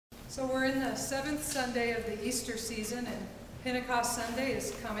So we're in the 7th Sunday of the Easter season, and Pentecost Sunday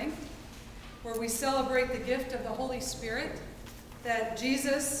is coming, where we celebrate the gift of the Holy Spirit that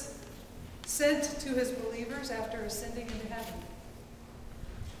Jesus sent to his believers after ascending into heaven.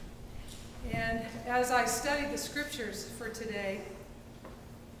 And as I studied the scriptures for today,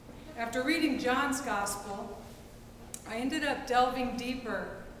 after reading John's Gospel, I ended up delving deeper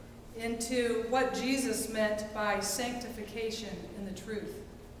into what Jesus meant by sanctification in the truth.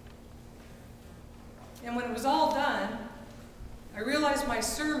 And when it was all done, I realized my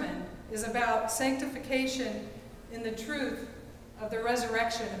sermon is about sanctification in the truth of the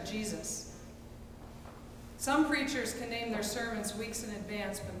resurrection of Jesus. Some preachers can name their sermons weeks in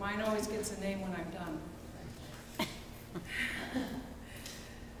advance, but mine always gets a name when I'm done.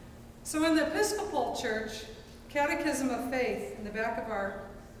 So in the Episcopal Church, Catechism of Faith, in the back of our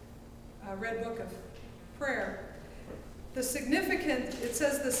Red Book of Prayer, it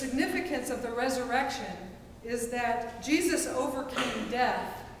says the significance of the resurrection is that Jesus overcame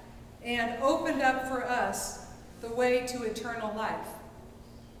death and opened up for us the way to eternal life.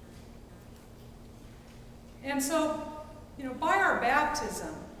 And so, by our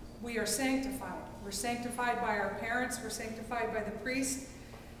baptism, we are sanctified. We're sanctified by our parents. We're sanctified by the priest.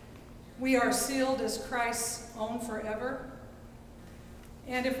 We are sealed as Christ's own forever.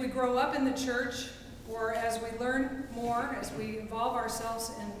 And if we grow up in the church, or as we learn more, as we involve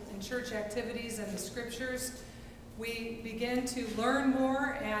ourselves in church activities and the scriptures, we begin to learn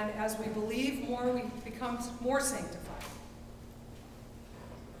more, and as we believe more, we become more sanctified.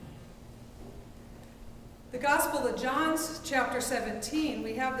 The Gospel of John, chapter 17,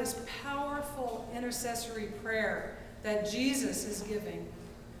 we have this powerful intercessory prayer that Jesus is giving.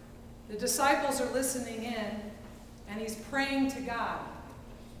 The disciples are listening in, and he's praying to God.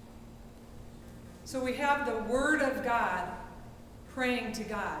 So we have the Word of God praying to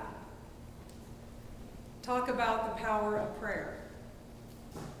God. Talk about the power of prayer.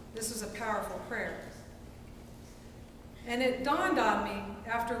 This is a powerful prayer. And it dawned on me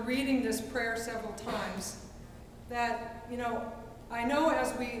after reading this prayer several times that, I know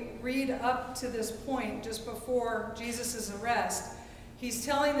as we read up to this point, just before Jesus' arrest, he's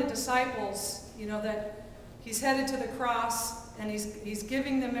telling the disciples, that he's headed to the cross, and he's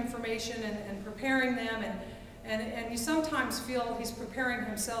giving them information and preparing them, and you sometimes feel he's preparing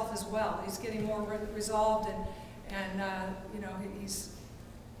himself as well. He's getting more resolved, and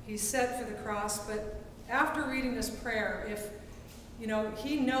he's set for the cross. But after reading this prayer, if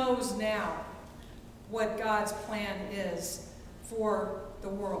he knows now what God's plan is for the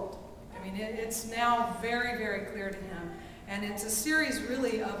world. I mean, it's now very, very clear to him, and it's a series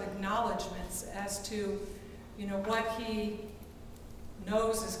really of acknowledgments as to what he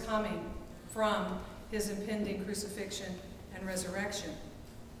knows is coming from his impending crucifixion and resurrection.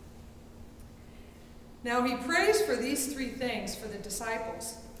 Now he prays for these three things for the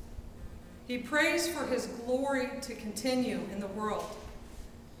disciples. He prays for his glory to continue in the world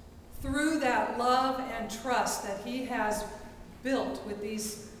through that love and trust that he has built with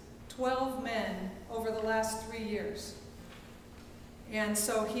these 12 men over the last 3 years. And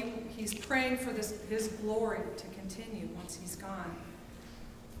so he's praying for his glory to continue once he's gone,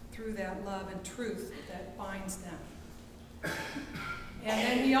 through that love and truth that binds them. And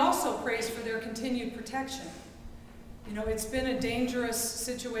then he also prays for their continued protection. It's been a dangerous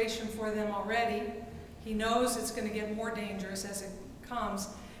situation for them already. He knows it's going to get more dangerous as it comes.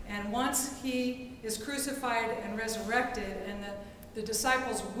 And once he is crucified and resurrected, and the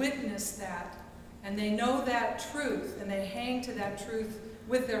disciples witness that, and they know that truth, and they hang to that truth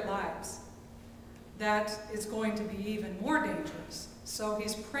with their lives, that is going to be even more dangerous. So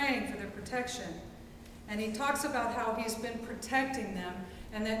he's praying for their protection. And he talks about how he's been protecting them,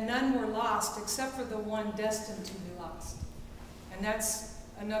 and that none were lost except for the one destined to be lost. And that's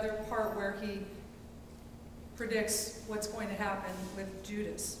another part where he predicts what's going to happen with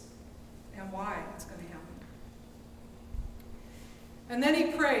Judas and why it's going to happen. And then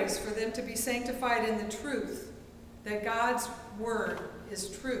he prays for them to be sanctified in the truth, that God's word is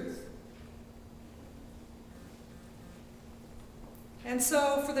truth. And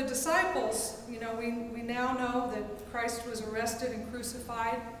so for the disciples, we now know that Christ was arrested and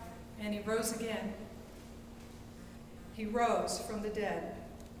crucified, and he rose again. He rose from the dead,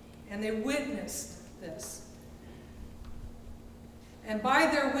 and they witnessed this. And by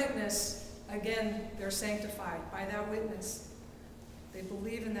their witness, again, they're sanctified. By that witness, they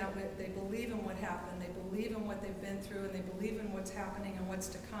believe in they believe in what happened, they believe in what they've been through, and they believe in what's happening and what's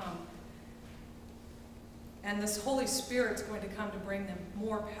to come. And this Holy Spirit's going to come to bring them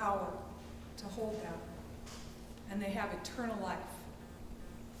more power to hold that. And they have eternal life.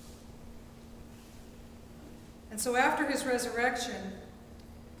 And so after his resurrection,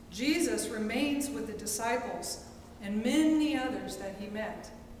 Jesus remains with the disciples and many others that he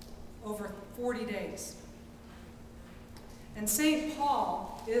met over 40 days. And St.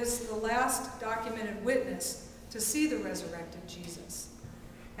 Paul is the last documented witness to see the resurrected Jesus.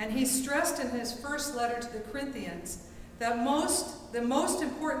 And he stressed in his first letter to the Corinthians that the most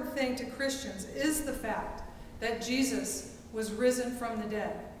important thing to Christians is the fact that Jesus was risen from the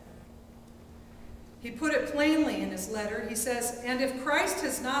dead. He put it plainly in his letter. He says, "And if Christ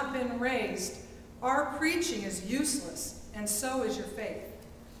has not been raised, our preaching is useless, and so is your faith."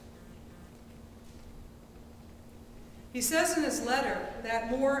 He says in his letter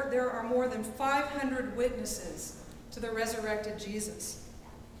that there are more than 500 witnesses to the resurrected Jesus.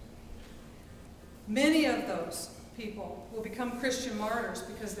 Many of those people will become Christian martyrs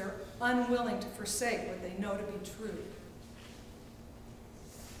because they're unwilling to forsake what they know to be true.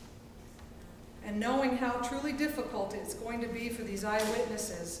 And knowing how truly difficult it's going to be for these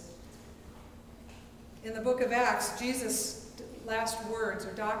eyewitnesses, in the book of Acts, Jesus' last words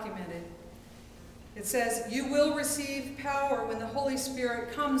are documented. It says, "You will receive power when the Holy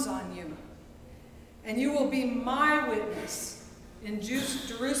Spirit comes on you, and you will be my witness in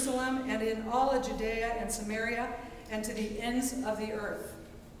Jerusalem and in all of Judea and Samaria and to the ends of the earth."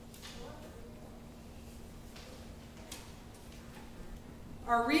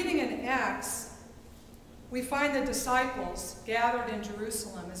 Our reading in Acts, we find the disciples gathered in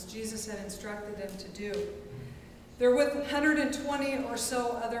Jerusalem as Jesus had instructed them to do. They're with 120 or so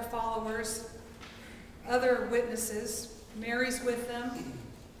other followers, other witnesses. Mary's with them.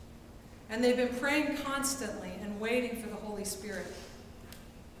 And they've been praying constantly and waiting for the Holy Spirit.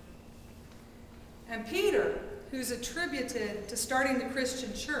 And Peter, who's attributed to starting the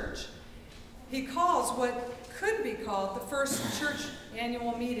Christian church, he calls what could be called the first church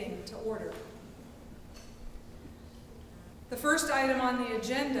annual meeting to order. The first item on the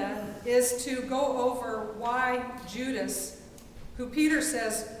agenda is to go over why Judas, who Peter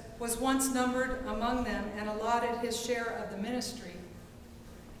says was once numbered among them and allotted his share of the ministry,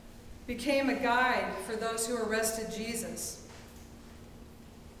 became a guide for those who arrested Jesus.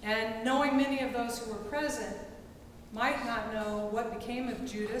 And knowing many of those who were present might not know what became of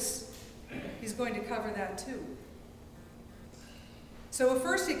Judas, he's going to cover that too. So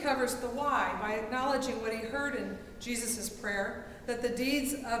first he covers the why by acknowledging what he heard in Jesus' prayer, that the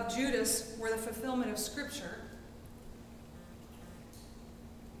deeds of Judas were the fulfillment of Scripture.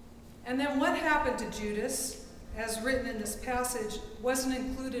 And then what happened to Judas, as written in this passage, wasn't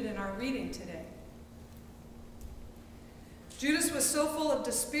included in our reading today. Judas was so full of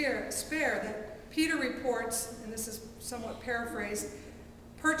despair that Peter reports, and this is somewhat paraphrased,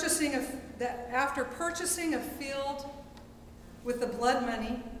 after purchasing a field with the blood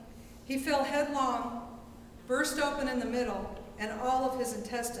money, he fell headlong, burst open in the middle, and all of his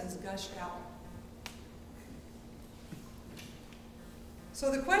intestines gushed out. So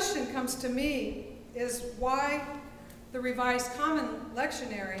the question comes to me is why the Revised Common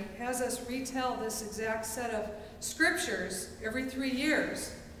Lectionary has us retell this exact set of scriptures every 3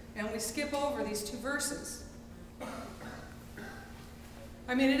 years, and we skip over these 2 verses.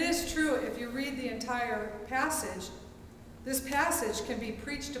 I mean, it is true, if you read the entire passage, this passage can be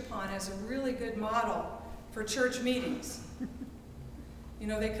preached upon as a really good model for church meetings. You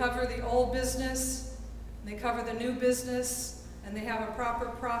know, they cover the old business, they cover the new business, and they have a proper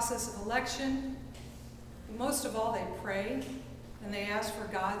process of election. But most of all, they pray, and they ask for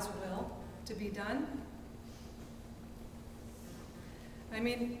God's will to be done. I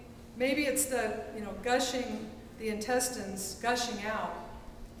mean, maybe it's the, the intestines gushing out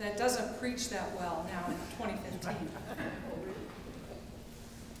that doesn't preach that well now in 2015.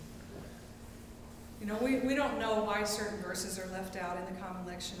 We don't know why certain verses are left out in the Common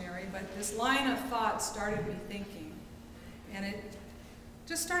Lectionary, but this line of thought started me thinking. And it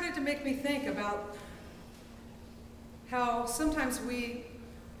just started to make me think about how sometimes a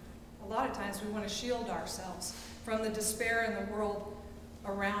lot of times we want to shield ourselves from the despair in the world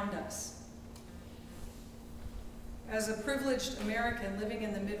around us. As a privileged American living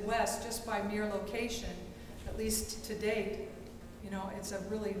in the Midwest, just by mere location, at least to date, it's a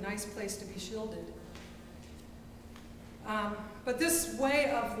really nice place to be shielded. But this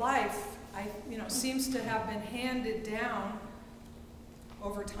way of life, seems to have been handed down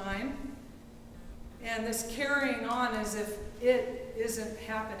over time. And this carrying on as if it isn't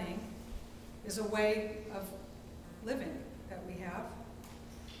happening is a way of living that we have.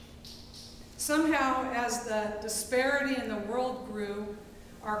 Somehow, as the disparity in the world grew,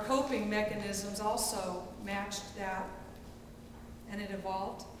 our coping mechanisms also matched that, and it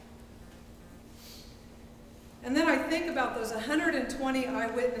evolved. And then I think about those 120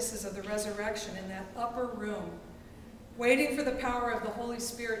 eyewitnesses of the resurrection in that upper room, waiting for the power of the Holy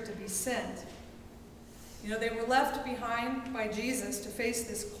Spirit to be sent. You know, they were left behind by Jesus to face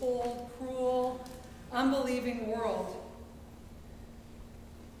this cold, cruel, unbelieving world.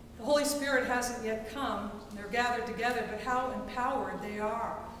 The Holy Spirit hasn't yet come. They're gathered together, but how empowered they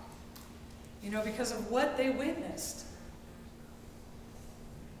are, you know, because of what they witnessed.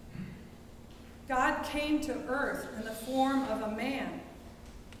 God came to earth in the form of a man,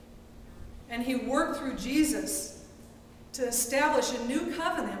 and he worked through Jesus to establish a new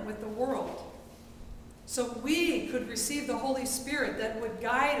covenant with the world, so we could receive the Holy Spirit that would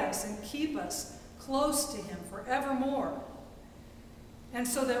guide us and keep us close to him forevermore, and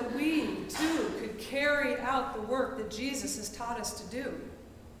so that we too could carry out the work that Jesus has taught us to do.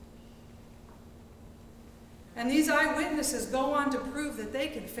 And these eyewitnesses go on to prove that they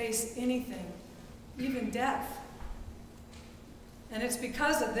can face anything, even death. And it's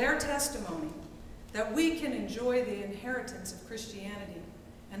because of their testimony that we can enjoy the inheritance of Christianity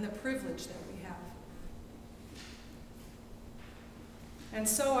and the privilege that we have. And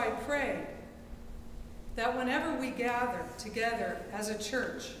so I pray that whenever we gather together as a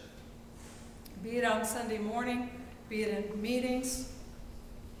church, be it on Sunday morning, be it in meetings,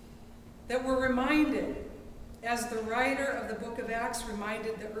 that we're reminded, as the writer of the book of Acts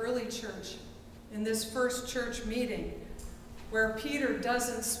reminded the early church in this first church meeting, where Peter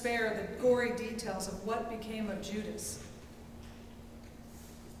doesn't spare the gory details of what became of Judas,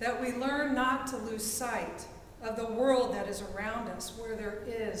 that we learn not to lose sight of the world that is around us, where there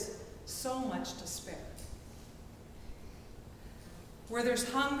is so much despair, where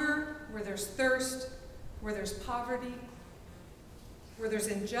there's hunger, where there's thirst, where there's poverty, where there's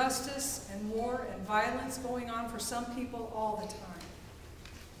injustice and war and violence going on for some people all the time.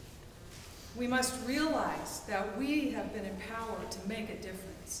 We must realize that we have been empowered to make a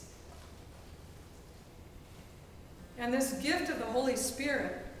difference. And this gift of the Holy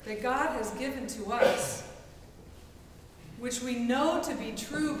Spirit that God has given to us, which we know to be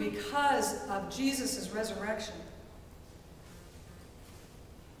true because of Jesus' resurrection,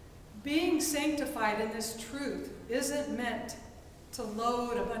 being sanctified in this truth isn't meant to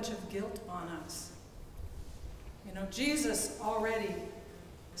load a bunch of guilt on us. You know, Jesus already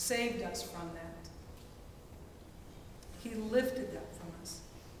saved us from that. He lifted that from us.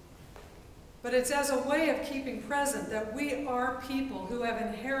 But it's as a way of keeping present that we are people who have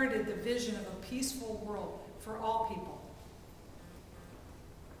inherited the vision of a peaceful world for all people.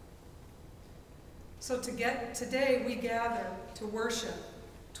 So today we gather to worship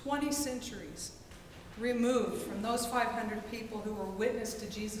 20 centuries removed from those 500 people who were witness to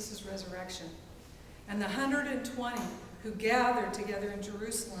Jesus' resurrection, and the 120 who gathered together in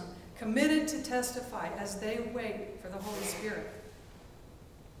Jerusalem, committed to testify as they wait for the Holy Spirit.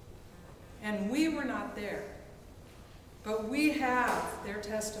 And we were not there, but we have their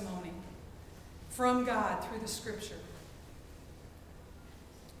testimony from God through the Scripture.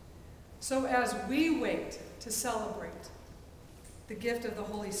 So as we wait to celebrate the gift of the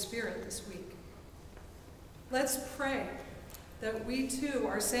Holy Spirit this week, let's pray that we too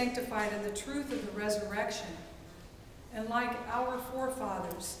are sanctified in the truth of the resurrection. And like our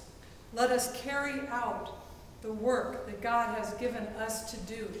forefathers, let us carry out the work that God has given us to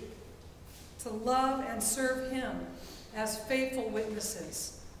do, to love and serve him as faithful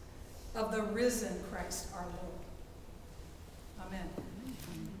witnesses of the risen Christ our Lord. Amen.